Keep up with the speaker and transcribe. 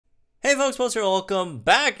Hey folks, welcome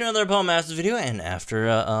back to another Paul Masters video. And after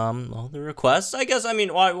all the requests, I guess I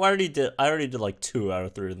already did like 2 out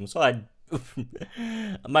of 3 of them, so I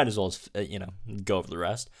might as well go over the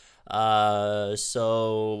rest.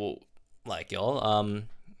 So like y'all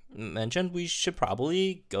mentioned, we should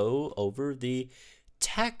probably go over the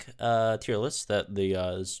tech tier list that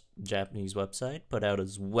the Japanese website put out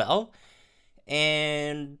as well,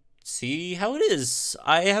 and see how it is.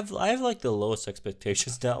 I have like the lowest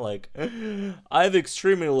expectations now. Like I have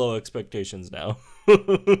extremely low expectations now.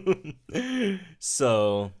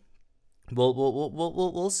 So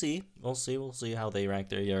we'll see. We'll see how they rank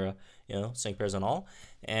their sync pairs and all.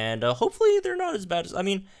 And hopefully they're not as bad as I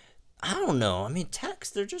don't know.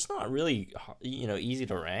 Techs, they're just not really easy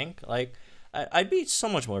to rank. Like I'd be so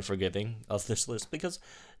much more forgiving of this list because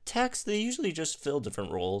techs, they usually just fill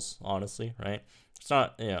different roles, honestly, right? It's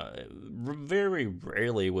not, very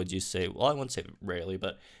rarely would you say, well, I wouldn't say rarely,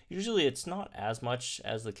 but usually it's not as much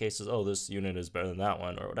as the case is, oh, this unit is better than that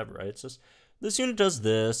one or whatever, right? It's just, this unit does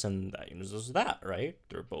this and that unit does that, right?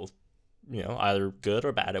 They're both, either good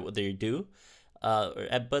or bad at what they do,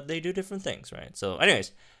 but they do different things, right? So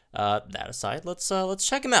anyways, that aside, let's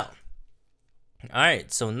check them out. All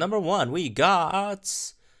right, so number 1, we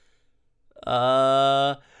got,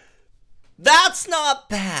 that's not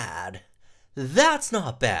bad. That's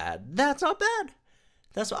not bad. That's not bad.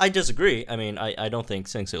 I disagree. I don't think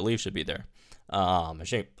Sing Soo Leaf should be there. I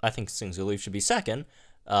think Sing Soo Leaf should be second.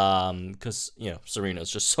 Because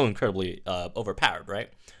Serena's just so incredibly overpowered, right?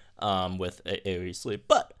 With AoE sleep.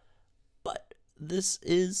 But this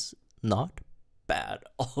is not bad.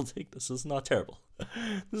 I'll take this. This is not terrible.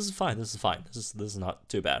 This is fine. This is not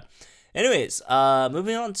too bad. Anyways,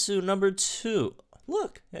 moving on to number 2.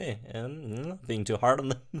 Look, hey, and not being too hard on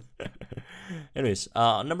them. Anyways,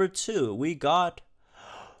 number 2, we got.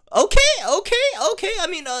 Okay.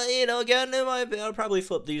 Again, I'll probably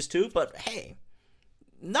flip these two, but hey,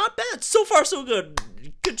 not bad. So far, so good.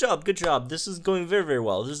 Good job. This is going very, very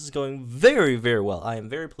well. This is going very, very well. I am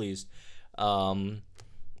very pleased.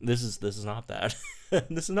 This is not bad.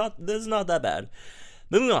 this is not that bad.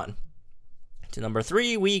 Moving on to number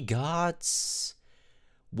 3, we got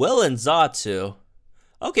Will and Zatu.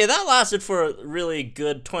 Okay, that lasted for a really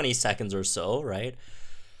good 20 seconds or so, right?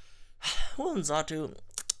 Will and Zatu,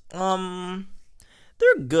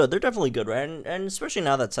 they're good. They're definitely good, right? And especially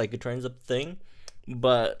now that Psychotrain's a thing,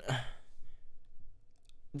 but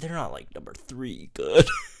they're not like number 3 good.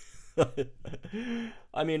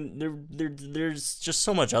 There's just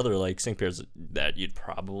so much other like sync pairs that you'd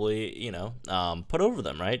probably put over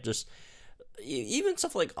them, right? Just even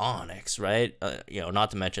stuff like Onyx, right?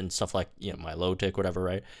 Not to mention stuff like my low tick, whatever,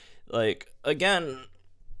 right? Like again,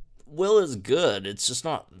 Will is good. It's just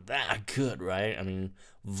not that good, right?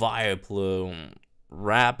 Vileplume,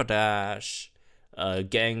 Rapidash,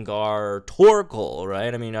 Gengar, Torkoal,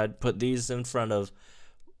 right? I'd put these in front of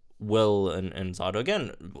Will and Zatu.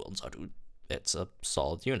 Again, Will and Zatu, it's a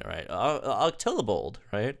solid unit, right? Octilibold,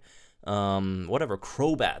 right? Whatever,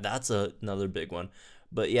 Crobat, that's another big one.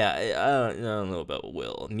 But yeah, I don't know about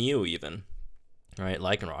Will. Mew even, right?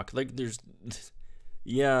 Lycanroc. Like there's,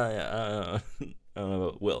 yeah, I don't know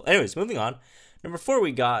about Will. Anyways, moving on. Number 4,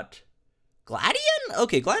 we got Gladion?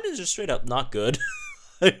 Okay, Gladion's just straight up not good.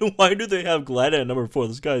 Why do they have Gladion at number 4?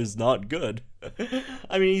 This guy is not good.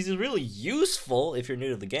 He's really useful if you're new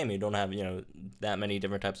to the game and you don't have, that many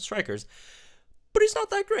different types of strikers. But he's not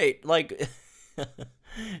that great. Like,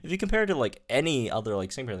 if you compare it to, like, any other,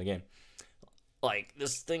 like, sync pair in the game, like,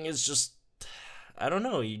 this thing is just, I don't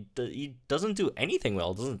know, he doesn't do anything well.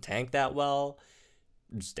 It doesn't tank that well.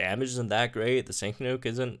 His damage isn't that great. The sync nuke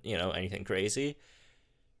isn't, anything crazy.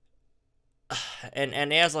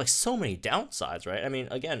 And he has, like, so many downsides, right?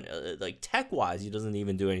 Again, like, tech-wise, he doesn't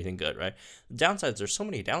even do anything good, right? The downsides, there's so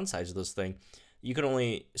many downsides to this thing. You can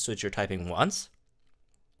only switch your typing once,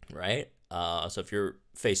 right? So if you're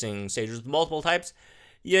facing stages with multiple types,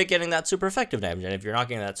 you're getting that super effective damage, and if you're not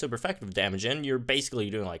getting that super effective damage in, you're basically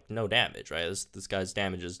doing like no damage, right? This guy's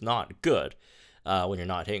damage is not good when you're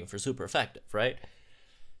not hitting for super effective, right?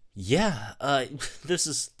 Yeah, this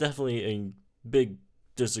is definitely a big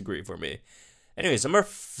disagree for me. Anyways, number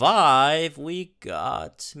 5, we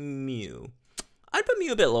got Mew. I'd put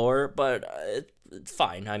Mew a bit lower, but it's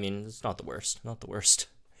fine. It's not the worst.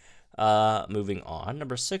 Moving on,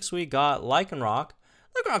 number 6, we got Lycanroc.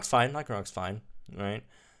 Lycanroc's fine. Right?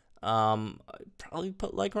 I'd probably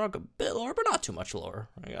put Lycanroc a bit lower, but not too much lower.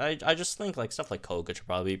 Right? I just think like stuff like Koga should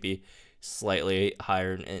probably be slightly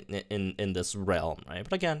higher in this realm, right?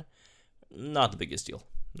 But again, not the biggest deal.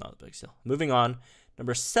 Moving on,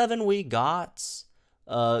 number 7, we got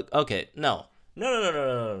okay, no,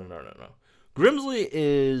 No. Grimsley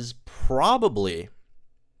is probably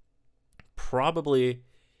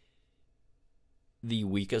the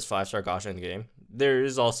weakest 5-star Gacha in the game. There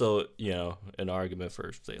is also, an argument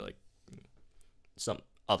for, say, like, some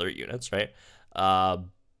other units, right? But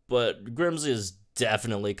Grimsley is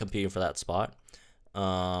definitely competing for that spot.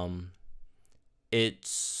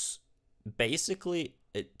 It's basically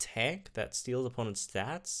a tank that steals opponent's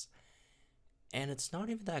stats, and it's not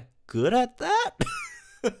even that good at that.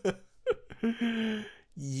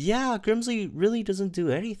 Yeah, Grimsley really doesn't do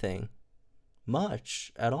anything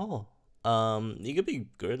much at all. You could be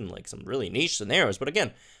good in like some really niche scenarios, but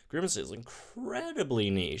again, Grimsley is incredibly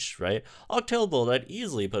niche, right? Octobolt, I'd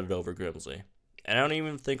easily put it over Grimsley, and I don't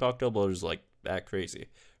even think Octobolt is like that crazy,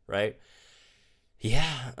 right?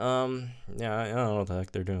 Yeah, yeah, I don't know what the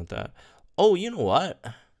heck they're doing with that. Oh, you know what?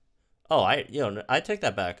 Oh, I take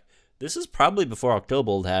that back. This is probably before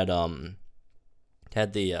Octobolt had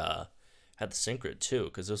the Synchro too,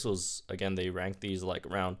 because this was, again, they ranked these like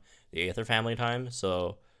around the Aether family time,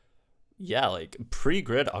 so yeah, like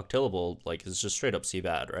pre-grid Octobolt like is just straight up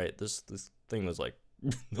C-bad, right? This thing was like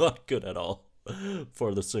not good at all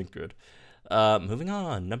for the Synchro. Moving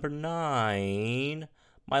on, number 9,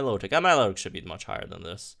 Milotic. Milotic should be much higher than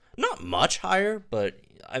this. Not much higher, but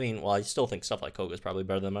I mean, well, I still think stuff like Koga is probably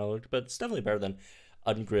better than Milotic, but it's definitely better than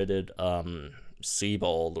ungridded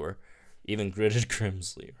Seabold or even gridded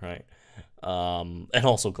Grimsley, right? And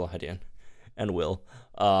also Gladian and Will.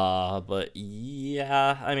 But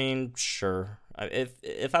yeah, I mean, sure.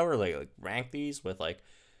 If I were like rank these with like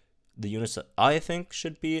the units that I think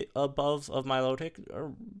should be above of Milotic,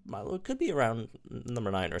 or Milotic could be around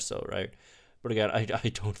number 9 or so, right? But again, I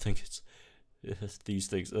don't think it's these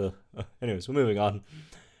things. Anyways, we're moving on.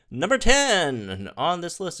 Number 10 on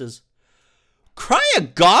this list is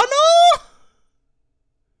Cryogonal?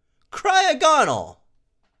 Cryogonal.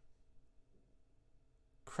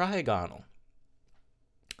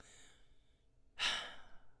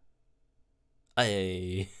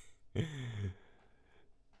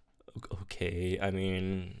 Okay, I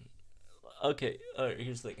mean, okay,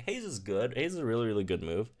 here's the thing. Haze is good. Haze is a really, really good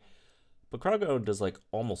move. But Cryogonal does, like,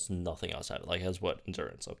 almost nothing outside of it. Like, has what?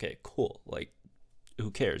 Endurance. Okay, cool. Like, who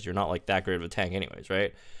cares? You're not, like, that great of a tank anyways,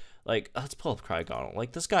 right? Like, let's pull up Cryogonal.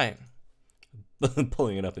 Like, this guy...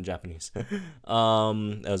 pulling it up in Japanese.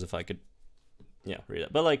 As if I could... Yeah, read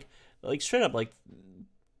it. But, like straight up, like...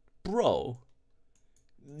 Bro...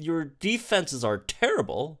 Your defenses are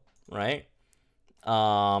terrible, right?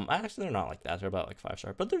 Actually, they're not like that. They're about, like,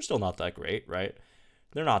 5-star. But they're still not that great, right?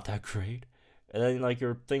 They're not that great. And then, like,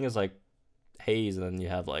 your thing is, like, Haze, and then you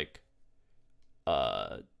have like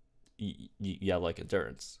you have like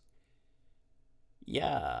endurance.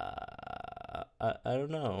 Yeah, I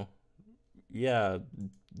don't know. Yeah,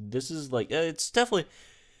 this is like, it's definitely,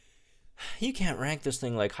 you can't rank this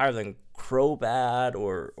thing like higher than Crobat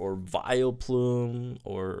or Vileplume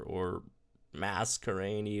or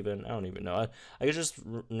Masquerain even. I don't even know. I could just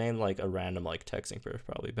name like a random like texting first,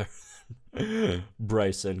 probably better than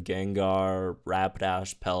Bryson, Gengar,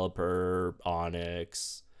 Rapidash, Pelipper,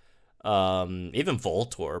 Onix, even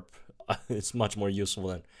Voltorb. It's much more useful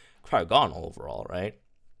than Cryogonal overall, right?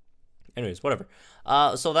 Anyways, whatever.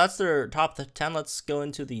 So that's their top 10. Let's go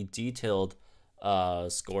into the detailed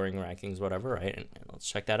scoring rankings, whatever, right? And let's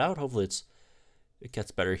check that out. Hopefully it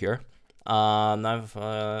gets better here.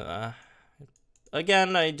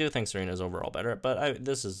 Again, I do think Serena's overall better, but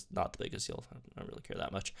this is not the biggest deal. I don't really care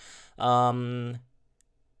that much. Gladian,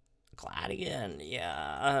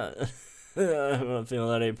 yeah. I'm feeling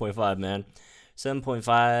that 8.5, man.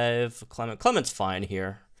 7.5. Clement's fine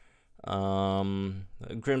here.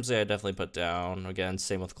 Grimsley I definitely put down. Again,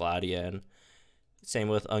 same with Gladian. Same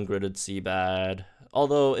with ungridded Seabad.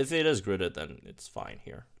 Although, if it is gridded, then it's fine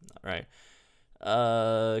here. Alright.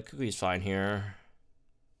 Cookie's fine here.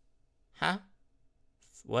 Huh?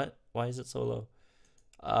 What? Why is it so low?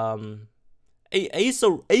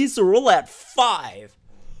 Acerul at 5.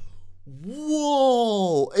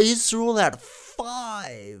 Whoa! Acerul at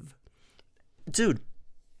 5. Dude,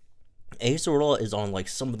 Acerul is on like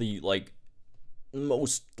some of the like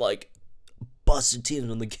most like busted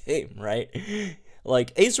teams in the game, right?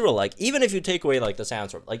 Like Acerul, like even if you take away like the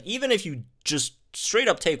Sandstorm, like even if you just straight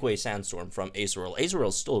up take away Sandstorm from Acerul, Acerul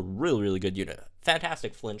is still a really, really good unit.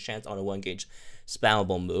 Fantastic flinch chance on a 1-gauge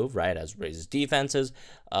spammable move, right? As raises defenses,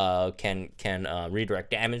 can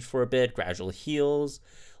redirect damage for a bit, gradual heals.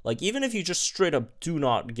 Like, even if you just straight up do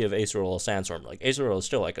not give Acerola Sandstorm, like, Acerola is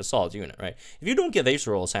still, like, a solid unit, right? If you don't give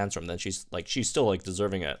Acerola Sandstorm, then she's still, like,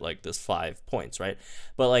 deserving at, like, this 5 points, right?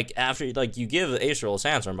 But, like, after, like, you give Acerola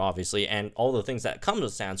Sandstorm, obviously, and all the things that come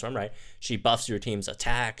with Sandstorm, right? She buffs your team's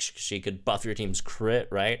attack, she could buff your team's crit,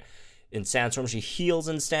 right? In Sandstorm, she heals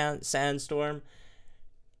in Sandstorm.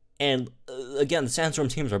 And again, the Sandstorm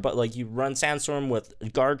teams are, but like, you run Sandstorm with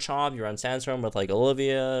Garchomp, you run Sandstorm with like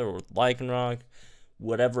Olivia or Lycanroc,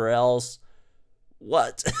 whatever else.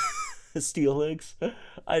 What? Steelix?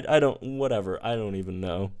 I don't, whatever. I don't even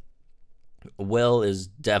know. Will is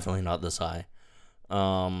definitely not this high.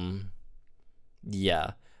 Yeah.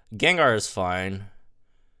 Gengar is fine.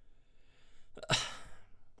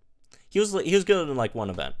 He was good in like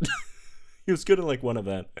one event. He was good in like one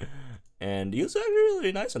event. And he was actually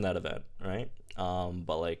really nice in that event, right?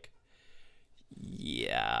 But like,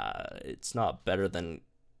 yeah, it's not better than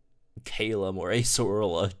Caleb or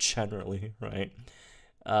Acerola generally, right?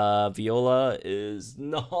 Viola is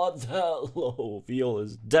not that low. Viola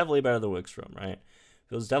is definitely better than Wickstrom, right?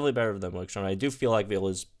 Viola's definitely better than Wickstrom. I do feel like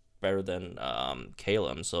Viola's better than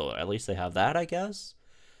Caleb, so at least they have that, I guess.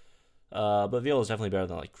 But Viola's definitely better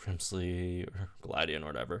than like Grimsley or Gladion or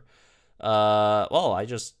whatever. Well, I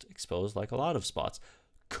just exposed like a lot of spots.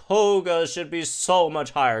 Koga should be so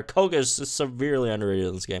much higher. Koga is severely underrated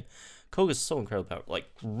in this game. Koga is so incredibly powerful. Like,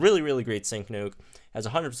 really, really great sync nuke. Has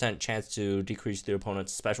a 100% chance to decrease the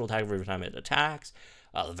opponent's special attack every time it attacks.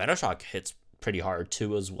 The Venoshock hits pretty hard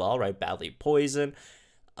too as well, right? Badly poison.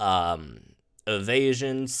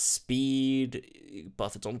 Evasion, speed,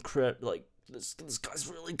 buff its own crit. Like, this guy's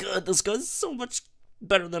really good. This guy's so much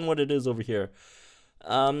better than what it is over here.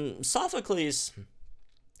 Sophocles,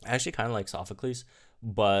 I actually kind of like Sophocles,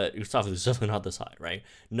 but Sophocles is definitely not this high, right?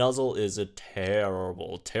 Nuzzle is a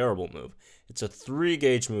terrible, terrible move. It's a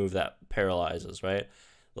 3-gauge move that paralyzes, right?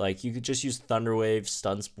 Like, you could just use Thunder Wave,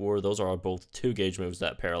 Stun Spore. Those are both 2-gauge moves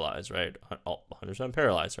that paralyze, right? 100%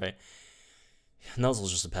 paralyze, right?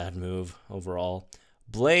 Nuzzle's just a bad move overall.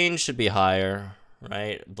 Blaine should be higher,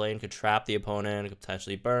 right? Blaine could trap the opponent, could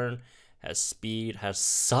potentially burn, has speed, has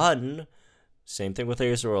Sun. Same thing with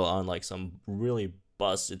Acerola on like some really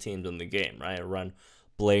busted teams in the game, right? Run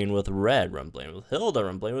Blaine with Red, run Blaine with Hilda,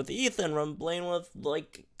 run Blaine with Ethan, run Blaine with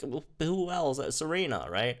like who else? Serena,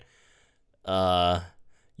 right?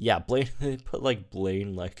 Yeah, Blaine, they put like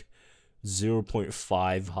Blaine like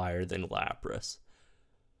 0.5 higher than Lapras.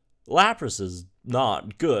 Lapras is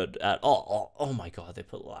not good at all. Oh my god, they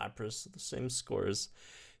put Lapras the same score as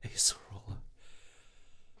Acerola.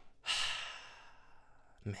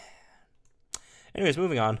 Man. Anyways,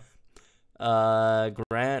 moving on.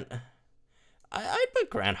 Grant. I'd put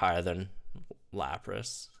Grant higher than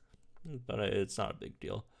Lapras, but it's not a big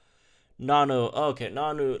deal. Nanu. Okay,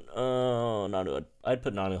 Nanu. Nanu. I'd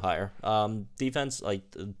put Nanu higher. Defense,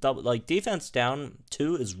 like defense down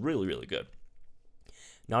 2 is really, really good.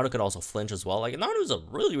 Nanu could also flinch as well. Like, Nanu's a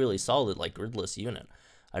really, really solid like gridless unit.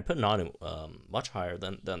 I'd put Nanu much higher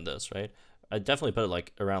than this, right? I'd definitely put it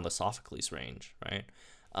like around the Sophocles range, right?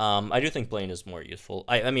 I do think Blaine is more useful.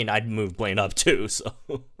 I mean, I'd move Blaine up too, so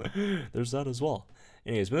there's that as well.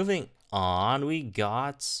 Anyways, moving on, we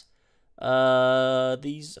got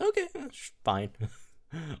these. Okay, fine.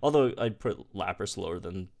 Although I'd put Lapras lower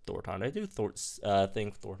than Thornton. I do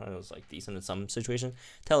think Thornton is like decent in some situations.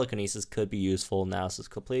 Telekinesis could be useful. Analysis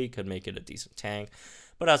Complete could make it a decent tank.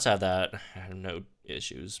 But outside of that, I have no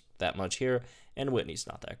issues that much here. And Whitney's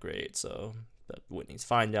not that great, so but Whitney's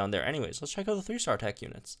fine down there. Anyways, let's check out the 3-star tech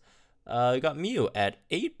units. We got Mew at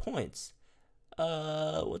 8 points.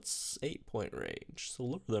 What's 8-point range? So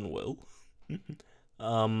lower than Will.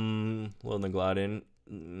 Lower than Gladion.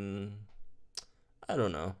 I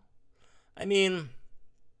don't know. I mean,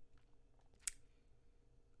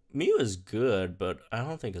 Mew is good, but I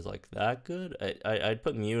don't think it's like that good. I'd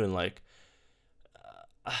put Mew in like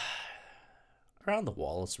around the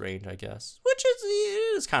Wallace range, I guess, which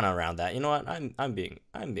is kind of around that. You know what? I'm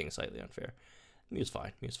being slightly unfair. Mew's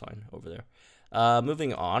fine. Mew's fine over there.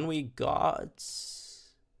 Moving on, we got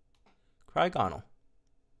Cryogonal.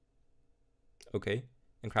 Okay,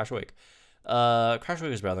 and Crash Awake. Crash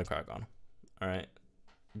Awake is better than Cryogonal. All right,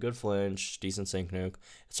 good flinch, decent sync nuke.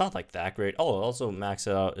 It's not like that great. Oh, it also maxed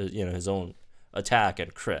out, his own attack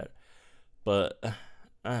and crit. But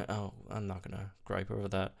I'm not gonna gripe over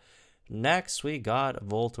that. Next, we got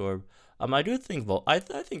Voltorb. I do think I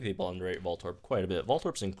think people underrate Voltorb quite a bit.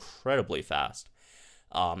 Voltorb's incredibly fast,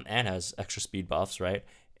 and has extra speed buffs, right?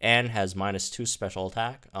 And has -2 special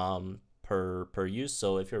attack, per use.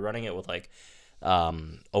 So if you're running it with like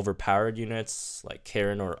overpowered units like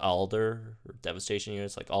Karen or Alder, or devastation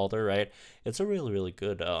units like Alder, right? It's a really, really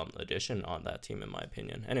good addition on that team, in my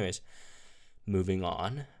opinion. Anyways, moving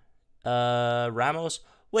on. Ramos.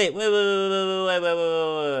 Wait.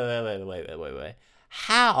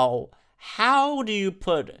 How do you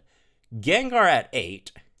put Gengar at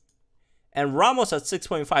 8 and Ramos at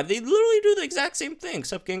 6.5? They literally do the exact same thing,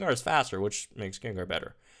 except Gengar is faster, which makes Gengar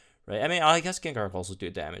better, right? I mean, I guess Gengar can also do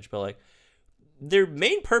damage, but like, their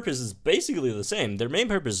main purpose is basically the same. Their main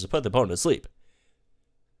purpose is to put the opponent to sleep.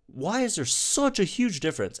 Why is there such a huge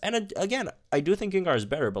difference? And again, I do think Gengar is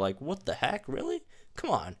better, but like, what the heck? Really?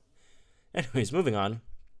 Come on. Anyways, moving on.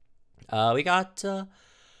 We got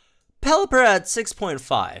Pelipper at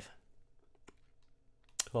 6.5.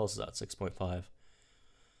 Who else is at 6.5?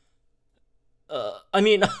 I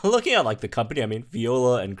mean, looking at like the company, I mean,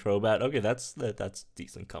 Viola and Crobat. Okay, that's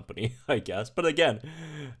decent company, I guess. But again,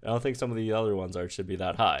 I don't think some of the other ones should be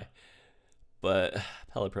that high. But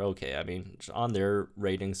Pelipper, okay. I mean, on their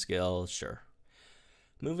rating scale, sure.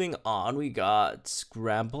 Moving on, we got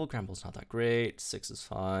Scramble. Scramble's not that great. 6 is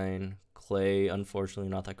fine. Clay, unfortunately,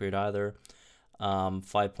 not that great either.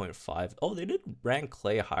 5.5. Oh, they did rank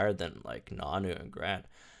Clay higher than like Nanu and Grant,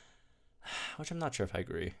 which I'm not sure if I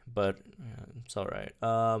agree, but yeah, it's all right.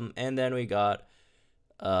 And then we got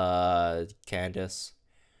Candace.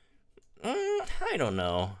 I don't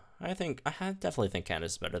know. I definitely think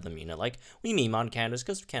Candace is better than Mina. Like, we meme on Candace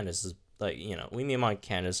because Candace is like, you know, we meme on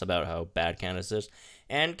Candace about how bad Candace is,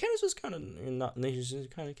 and Candace is kind of not. She's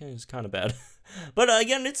kind of bad. But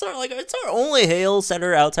again, it's our only Hail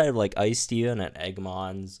setter outside of like Ice Steven and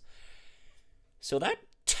Eggmons. So that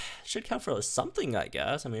should count for something, I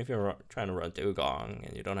guess. I mean, if you're trying to run Dugong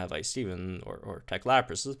and you don't have Ice Steven or Tech Lapras,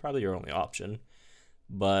 this is probably your only option.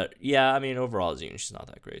 But yeah, I mean, overall, as she's not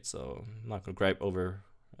that great, so I'm not gonna gripe over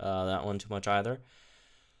that one too much either.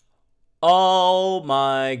 Oh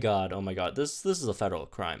my god, this is a federal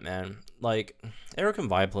crime, man. Like, Eric and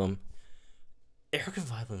Vileplume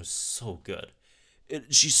is so good.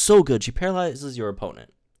 She's so good. She paralyzes your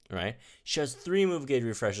opponent, right? She has 3 move gauge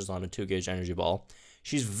refreshes on a 2 gauge energy ball.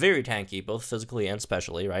 She's very tanky, both physically and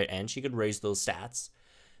specially, right? And she could raise those stats.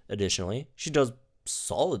 Additionally, she does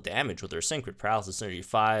solid damage with her Synchro Paralysis Energy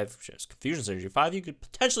 5. She has Confusion Energy 5. You could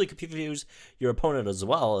potentially confuse your opponent as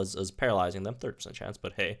well as paralyzing them. 30% chance,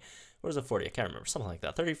 but hey, where's the 40? I can't remember. Something like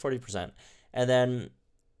that. 40%. And then,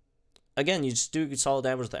 again, you just do solid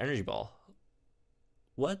damage with the Energy Ball.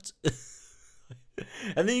 What?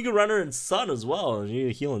 And then you can run her in Sun as well. And you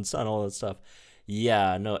heal in Sun, all that stuff.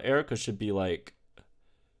 Yeah, no, Erica should be like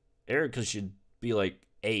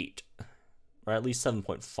 8. Or at least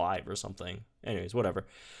 7.5 or something. Anyways, whatever.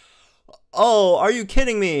 Oh, are you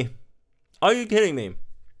kidding me? Are you kidding me?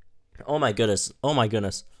 Oh my goodness. Oh my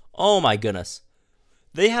goodness. Oh my goodness.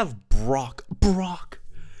 They have Brock.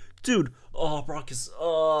 Dude. Oh, Brock is...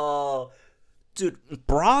 Oh. Dude,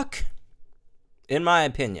 Brock, in my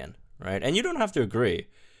opinion, right? And you don't have to agree.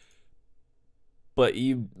 But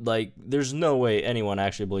there's no way anyone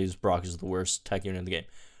actually believes Brock is the worst tech unit in the game.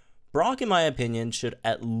 Brock, in my opinion, should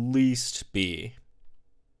at least be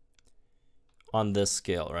on this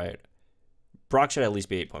scale, right? Brock should at least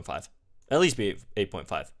be 8.5. At least be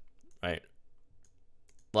 8.5, right?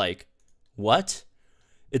 Like, what?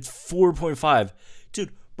 It's 4.5.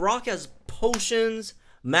 Dude, Brock has potions,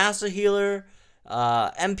 Master Healer,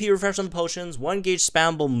 MP refresh on the potions, 1 gauge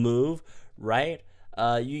spammable move, right?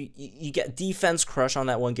 You get Defense Crush on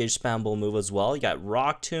that 1 gauge spammable move as well. You got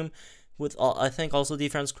Rock Tomb with, I think, also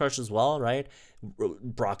Defense Crush as well, right?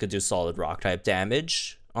 Brock could do solid rock type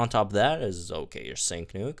damage. On top of that is, okay, your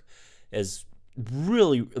Sync Nuke is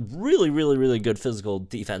really good physical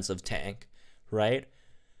defensive tank, right?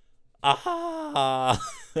 And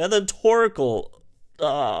then Torkoal.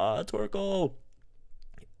 Torkoal.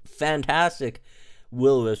 Fantastic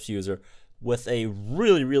Will-O-Wisp user with a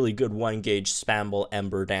really good 1 gauge spammable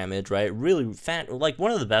Ember damage, right? Really like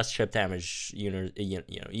one of the best chip damage units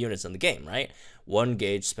in the game, right? 1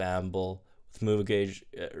 gauge spammable with move gauge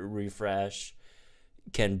refresh,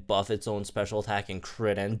 can buff its own special attack and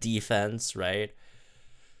crit and defense, right?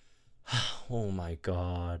 Oh my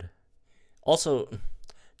god. Also,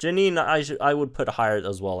 Janine, I would put higher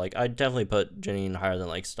as well. Like, I'd definitely put Janine higher than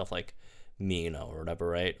like stuff like Mino or whatever,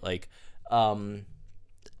 right? Like,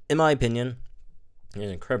 in my opinion,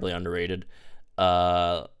 it's incredibly underrated.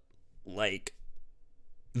 Like,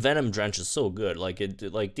 Venom Drench is so good. Like, it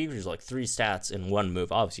decreases like 3 stats in 1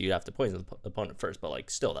 move. Obviously, you have to poison the opponent first, but like,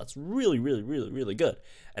 still, that's really good.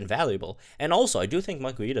 and valuable. And also, I do think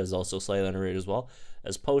Makuhita is also slightly underrated as well,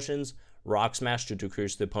 as potions, Rock Smash to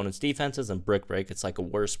decrease the opponent's defenses, and Brick Break. It's like a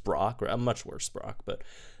worse Brock, or a much worse Brock, but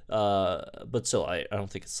still, I don't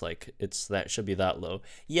think it's like that should be that low.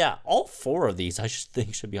 Yeah, all 4 of these I just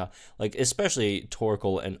think should be high. Like, especially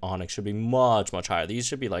Torkoal and Onyx should be much higher. These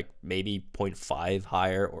should be like maybe 0.5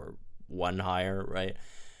 higher or 1 higher, right?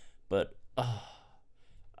 But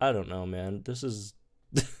I don't know, man. This is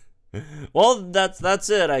well, that's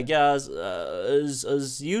it, I guess.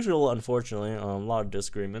 As usual, unfortunately, a lot of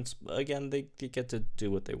disagreements. Again, they get to do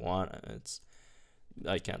what they want.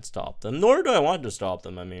 I can't stop them, nor do I want to stop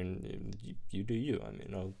them. I mean, you do you. I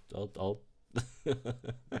mean, I'll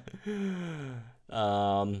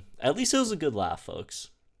at least it was a good laugh,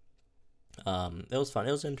 folks. It was fun.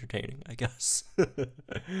 It was entertaining, I guess.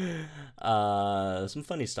 Some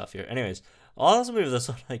funny stuff here. Anyways, I'll also move this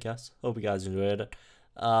one, I guess. Hope you guys enjoyed it.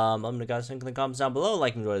 I'm gonna guys think in the comments down below.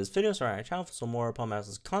 Like and enjoy this video. Subscribe to our channel for some more Palm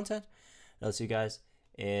Masters content. And I'll see you guys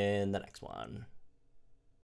in the next one.